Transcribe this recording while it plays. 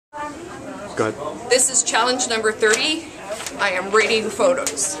Go ahead. This is challenge number 30. I am rating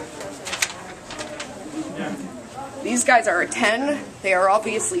photos. These guys are a 10. They are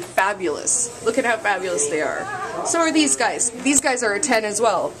obviously fabulous. Look at how fabulous they are. So are these guys. These guys are a 10 as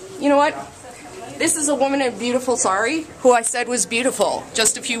well. You know what? This is a woman in a beautiful sari who I said was beautiful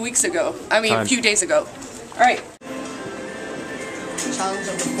just a few weeks ago. I mean, a few days ago. Alright. Challenge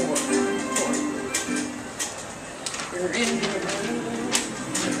number 4. We're in the money.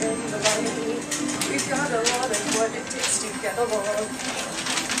 We've got a lot of what it takes to get along.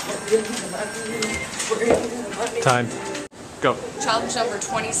 We're in the money. We're in the money. Time. Go. Challenge number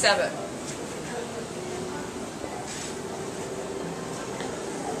 27.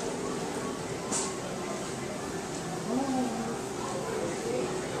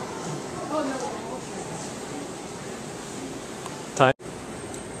 Time.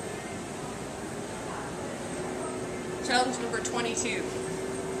 Challenge number 22.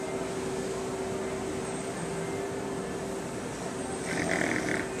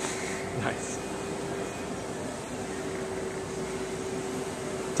 Nice.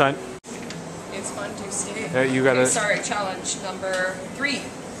 Time. It's fun to stay. You gotta. Okay, sorry, challenge number 3.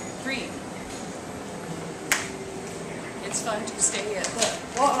 It's fun to stay at the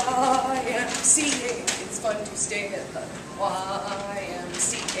YMCA. It's fun to stay at the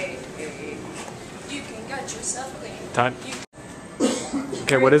YMCA. You can get yourself clean. Time.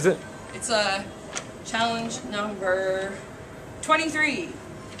 Okay, what is it? It's a challenge number 23.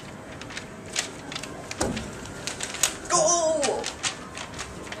 Go!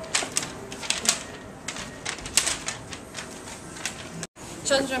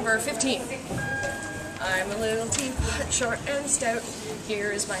 Challenge number 15. I'm a little teapot, short and stout.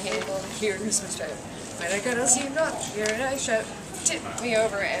 Here is my handle, here is my spout. When I got a see not, here and I shout. Tip me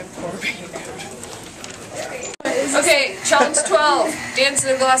over and pour me out. Okay, challenge 12. Dance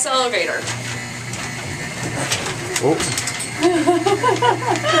in a glass elevator. Oh.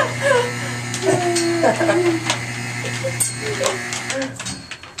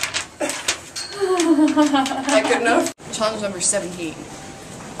 That good enough? Challenge number 17.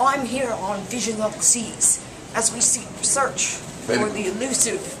 I'm here on Vision-Locked Seas as we search for the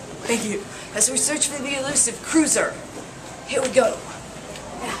elusive. Thank you. As we search for the elusive cruiser. Here we go.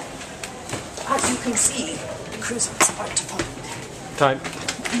 Now, as you can see, the cruiser is hard to find. Time.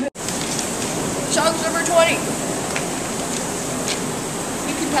 Challenge number 20.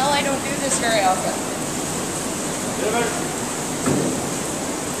 You can tell I don't do this very often.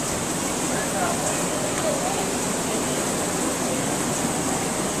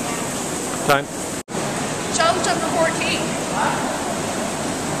 Time. Challenge number 14.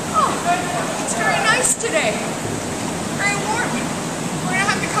 Oh, it's very nice today. Very warm. We're gonna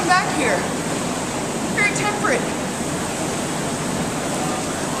have to come back here. Very temperate.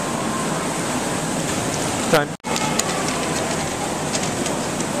 Time.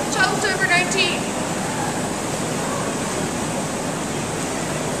 Challenge number 19.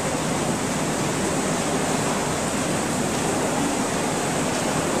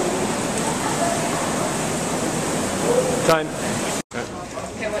 Time.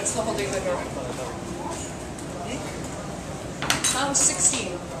 Okay, what's the holding the door? Challenge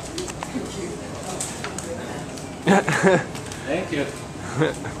 16. Thank you.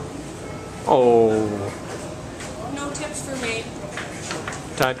 Oh. No tips for me.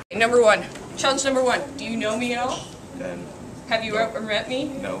 Time. Number 1. Challenge number 1. Do you know me at all? Have you ever met me?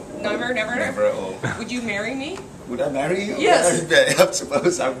 No. Never? Never at all. Would you marry me? Would I marry you? Yes. I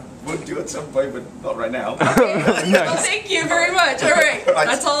suppose I would do at some point, but not right now. Okay. Well, thank you very much. All right. Right.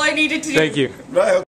 That's all I needed to do. Thank you. Right.